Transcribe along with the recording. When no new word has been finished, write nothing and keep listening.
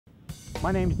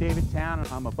My name's David Town.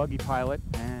 I'm a buggy pilot,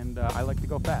 and I like to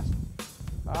go fast.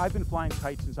 I've been flying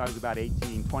kites since I was about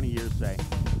 18, 20 years, say.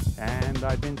 And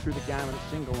I've been through the gamut of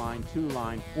single line, two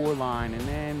line, four line, and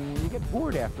then you get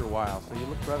bored after a while, so you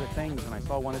look for other things. And I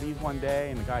saw one of these one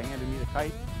day, and the guy handed me the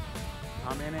kite.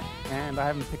 I'm in it, and I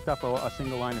haven't picked up a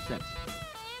single liner since.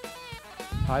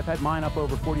 I've had mine up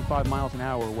over 45 miles an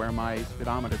hour where my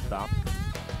speedometer stopped.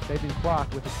 They've been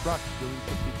clocked with a truck doing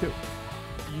 62.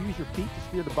 You use your feet to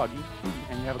steer the buggy,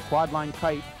 and you have a quad line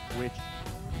kite, which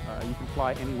you can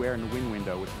fly anywhere in the wind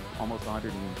window, which is almost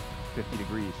 150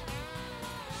 degrees.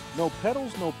 No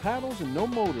pedals, no paddles, and no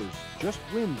motors. Just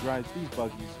wind drives these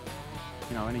buggies.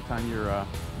 You know, anytime you're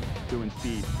doing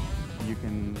speed, you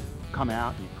can come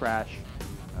out, you crash,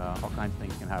 all kinds of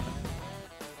things can happen.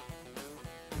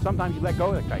 Sometimes you let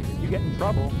go of the kite. If you get in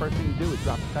trouble, first thing you do is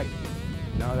drop the kite.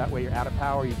 You know, that way you're out of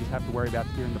power, you just have to worry about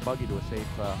steering the buggy to a safe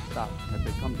stop. If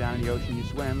it comes down in the ocean, you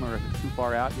swim, or if it's too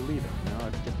far out, you leave it. You know,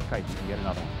 it's just a kite, you can get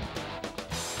another one.